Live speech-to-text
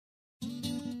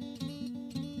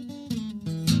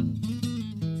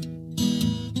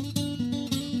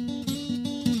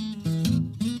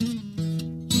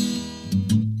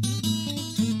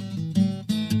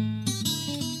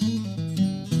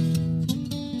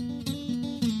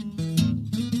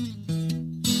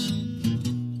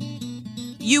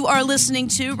You are listening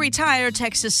to Retire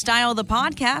Texas Style, the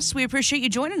podcast. We appreciate you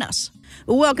joining us.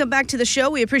 Welcome back to the show.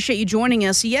 We appreciate you joining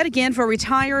us yet again for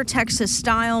Retire Texas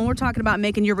Style. And we're talking about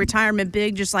making your retirement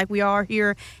big, just like we are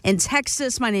here in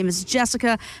Texas. My name is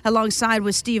Jessica, alongside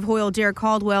with Steve Hoyle, Derek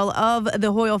Caldwell of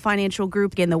the Hoyle Financial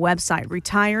Group. Again, the website,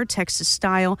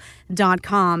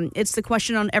 retiretexasstyle.com. It's the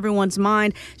question on everyone's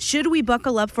mind. Should we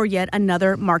buckle up for yet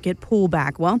another market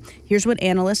pullback? Well, here's what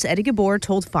analyst Eddie Gabor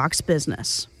told Fox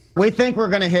Business. We think we're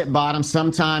going to hit bottom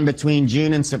sometime between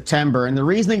June and September. And the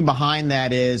reasoning behind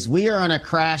that is we are on a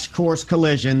crash course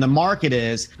collision. The market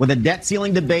is, with a debt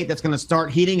ceiling debate that's going to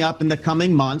start heating up in the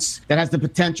coming months, that has the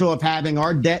potential of having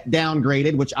our debt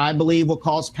downgraded, which I believe will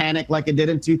cause panic like it did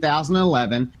in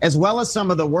 2011, as well as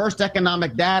some of the worst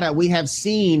economic data we have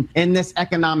seen in this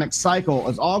economic cycle,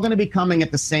 is all going to be coming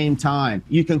at the same time.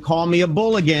 You can call me a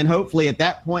bull again, hopefully at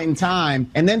that point in time,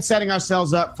 and then setting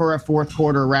ourselves up for a fourth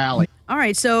quarter rally. All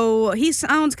right, so he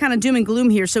sounds kind of doom and gloom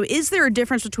here. So is there a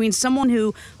difference between someone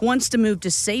who wants to move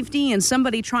to safety and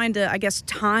somebody trying to, I guess,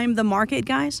 time the market,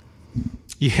 guys?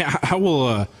 Yeah, I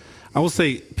will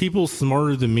say people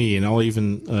smarter than me, and I'll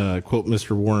even quote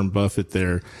Mr. Warren Buffett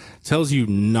there, tells you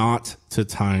not to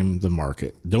time the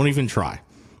market. Don't even try,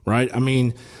 right? I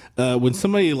mean, when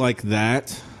somebody like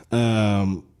that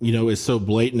is so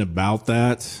blatant about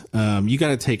that, you got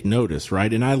to take notice,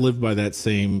 right? And I live by that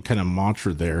same kind of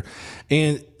mantra there.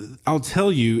 And I'll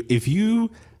tell you, if you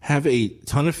have a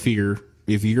ton of fear,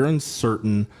 if you're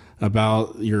uncertain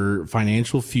about your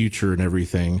financial future and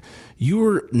everything, you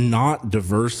are not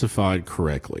diversified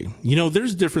correctly.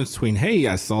 There's a difference between, hey,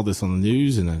 I saw this on the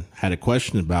news and I had a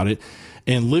question about it,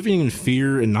 and living in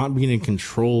fear and not being in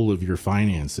control of your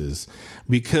finances,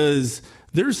 because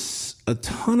there's a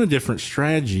ton of different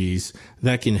strategies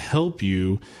that can help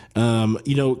you,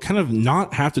 kind of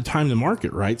not have to time the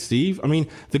market, right, Steve? I mean,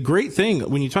 the great thing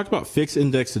when you talk about fixed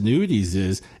index annuities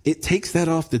is it takes that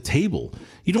off the table.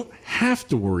 You don't have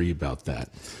to worry about that.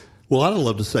 Well, I'd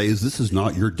love to say is this is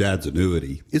not your dad's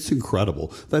annuity. It's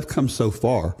incredible. They've come so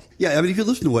far. Yeah, I mean, if you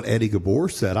listen to what Eddie Gabor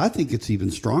said, I think it's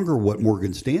even stronger what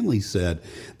Morgan Stanley said.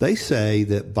 They say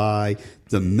that by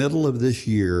the middle of this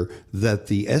year that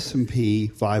the S&P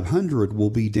 500 will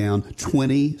be down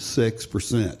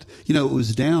 26%. It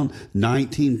was down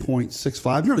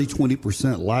 19.65, nearly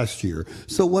 20% last year.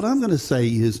 So what I'm going to say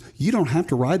is you don't have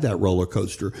to ride that roller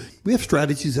coaster. We have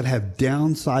strategies that have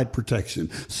downside protection.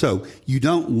 So you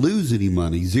don't lose any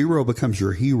money. Zero becomes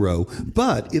your hero.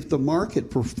 But if the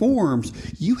market performs,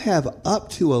 you have up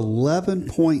to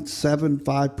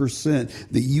 11.75%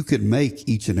 that you can make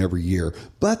each and every year.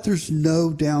 But there's no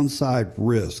downside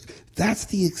risk. That's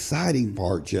the exciting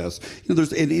part, Jess.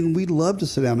 And we'd love to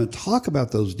sit down and talk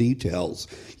about those details.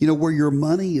 Where your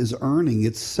money is earning,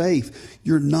 it's safe.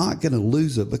 You're not going to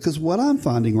lose it, because what I'm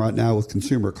finding right now with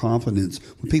consumer confidence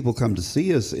when people come to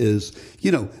see us is,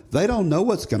 they don't know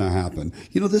what's going to happen.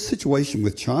 This situation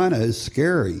with China is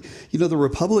scary. The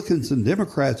Republicans and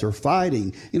Democrats are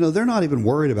fighting. They're not even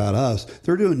worried about us.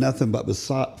 They're doing nothing but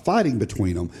fighting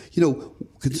between them.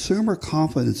 Consumer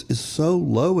confidence is so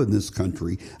low in this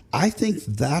country. I think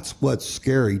that's what's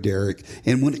scary, Derek.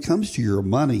 And when it comes to your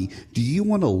money, do you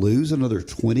want to lose another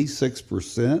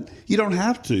 26%? You don't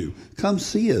have to. Come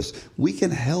see us. We can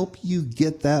help you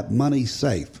get that money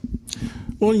safe.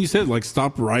 Well, you said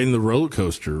stop riding the roller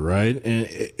coaster, right? And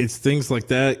it's things like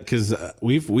that, because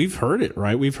we've heard it,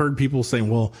 right? We've heard people saying,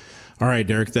 well, all right,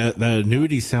 Derek, that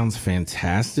annuity sounds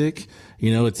fantastic.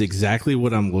 It's exactly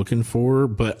what I'm looking for,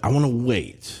 but I want to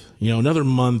wait, another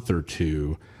month or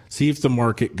two, see if the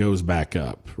market goes back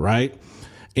up, right?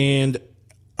 And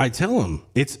I tell them,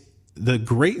 it's the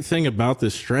great thing about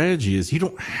this strategy is you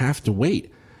don't have to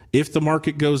wait. If the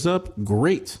market goes up,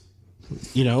 great.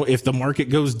 If the market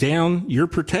goes down, you're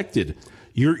protected.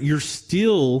 You're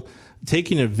still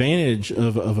taking advantage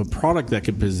of a product that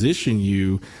could position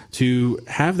you to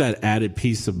have that added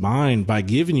peace of mind by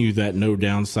giving you that no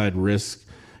downside risk,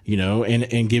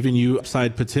 and giving you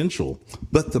upside potential.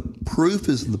 But the proof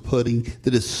is in the pudding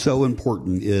that is so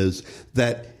important is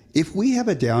that if we have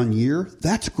a down year,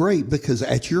 that's great, because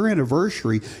at your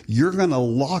anniversary, you're going to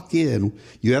lock in.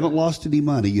 You haven't lost any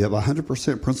money. You have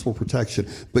 100% principal protection,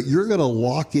 but you're going to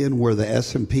lock in where the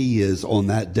S&P is on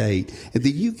that date. And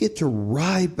then you get to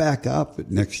ride back up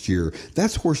next year.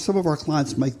 That's where some of our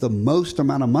clients make the most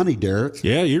amount of money, Derek.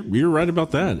 Yeah, you're right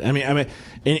about that. I mean,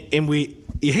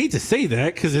 you hate to say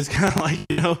that because it's kind of like,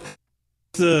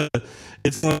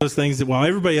 It's one of those things that while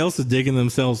everybody else is digging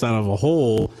themselves out of a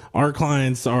hole, our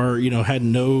clients are, had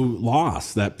no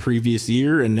loss that previous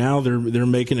year, and now they're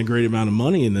making a great amount of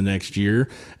money in the next year.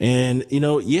 And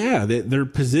they're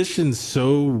positioned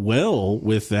so well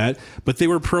with that, but they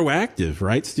were proactive,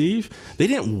 right, Steve? They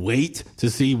didn't wait to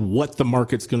see what the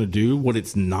market's going to do, what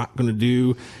it's not going to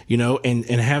do, and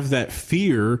have that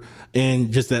fear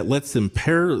and just that lets them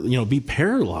be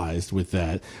paralyzed with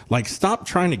that. Like, stop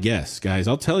trying to guess, guys.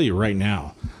 I'll tell you right now.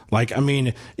 Like, I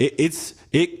mean,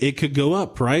 it could go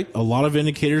up, right? A lot of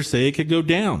indicators say it could go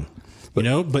down,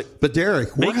 but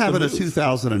Derek, we're having a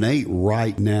 2008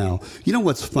 right now. You know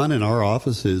what's fun in our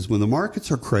offices when the markets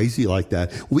are crazy like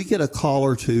that? We get a call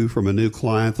or two from a new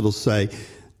client that'll say,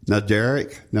 "Now,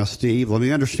 Derek, now, Steve, let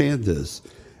me understand this.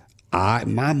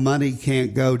 My money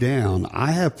can't go down.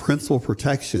 I have principal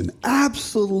protection."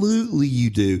 Absolutely you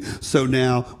do. So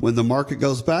now when the market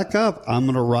goes back up, I'm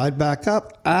going to ride back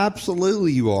up.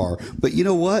 Absolutely you are. But you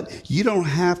know what? You don't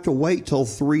have to wait till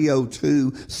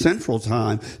 3:02 Central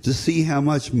Time to see how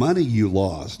much money you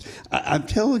lost. I'm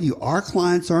telling you, our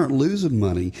clients aren't losing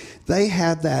money. They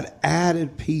have that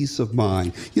added peace of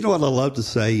mind. You know what I love to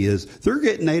say is they're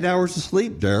getting 8 hours of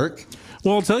sleep, Derek.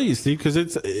 Well, I'll tell you, Steve, because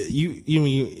it's you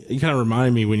kind of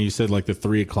reminded me when you said like the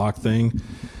 3 o'clock thing.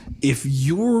 If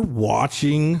you're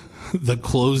watching the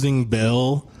closing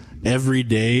bell every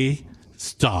day,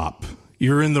 stop.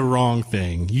 You're in the wrong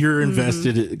thing. You're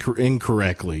invested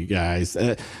incorrectly, guys.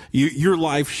 Your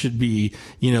life should be,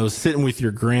 sitting with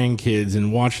your grandkids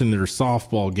and watching their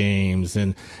softball games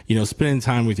and, spending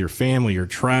time with your family or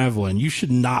traveling. You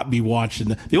should not be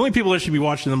watching. The only people that should be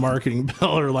watching the marketing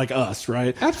bell are like us,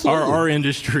 right? Absolutely. Our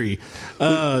industry.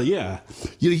 Yeah.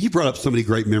 You brought up so many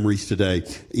great memories today.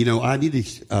 I need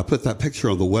to put that picture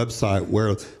on the website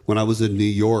where when I was in New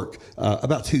York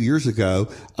about 2 years ago,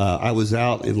 I was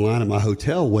out in line at my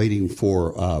hotel waiting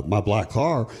for my black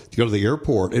car to go to the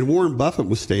airport, and Warren Buffett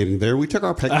was standing there. We took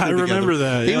our picture together. I remember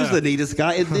that. He was the neatest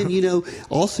guy. And then,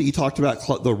 also you talked about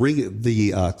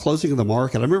the closing of the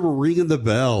market. I remember ringing the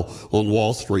bell on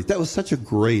Wall Street. That was such a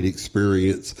great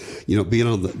experience, being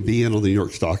on the New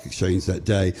York Stock Exchange that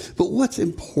day. But what's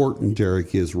important,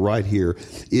 Derek, is right here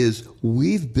is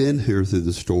we've been here through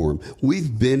the storm.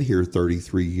 We've been here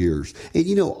 33 years. And,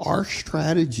 our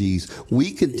strategies,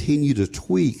 we continue to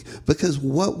tweak because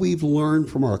what we've learned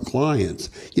from our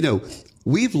clients,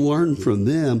 we've learned from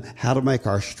them how to make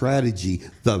our strategy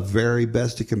the very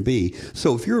best it can be.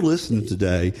 So if you're listening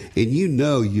today and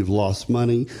you've lost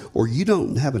money, or you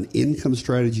don't have an income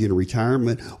strategy in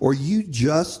retirement, or you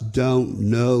just don't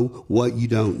know what you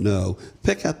don't know,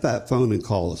 pick up that phone and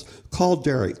call us. Call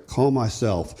Derek, call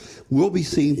myself. We'll be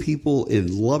seeing people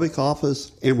in Lubbock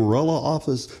office, Amarillo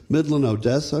office, Midland,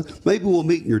 Odessa. Maybe we'll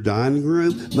meet in your dining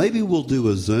room. Maybe we'll do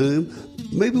a Zoom.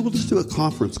 Maybe we'll just do a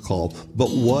conference call. But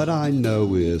what I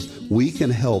know is we can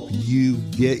help you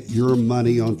get your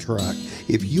money on track.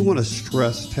 If you want to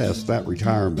stress test that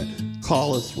retirement,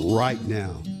 call us right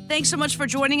now. Thanks so much for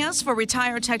joining us for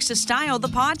Retire Texas Style, the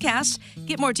podcast.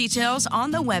 Get more details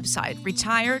on the website,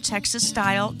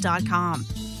 retiretexasstyle.com.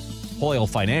 Hoyle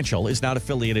Financial is not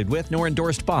affiliated with nor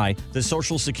endorsed by the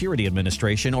Social Security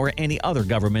Administration or any other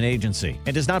government agency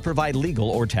and does not provide legal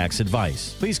or tax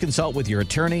advice. Please consult with your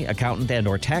attorney, accountant,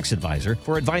 and/or tax advisor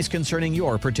for advice concerning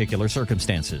your particular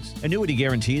circumstances. Annuity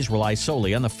guarantees rely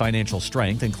solely on the financial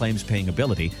strength and claims-paying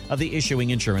ability of the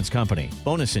issuing insurance company.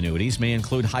 Bonus annuities may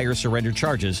include higher surrender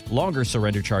charges, longer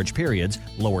surrender charge periods,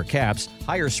 lower caps,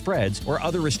 higher spreads, or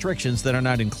other restrictions that are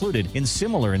not included in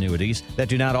similar annuities that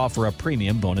do not offer a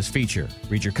premium bonus feature.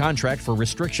 Read your contract for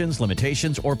restrictions,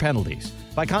 limitations, or penalties.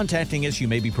 By contacting us, you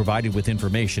may be provided with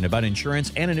information about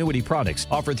insurance and annuity products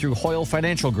offered through Hoyle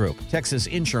Financial Group, Texas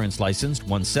Insurance Licensed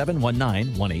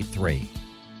 1719183.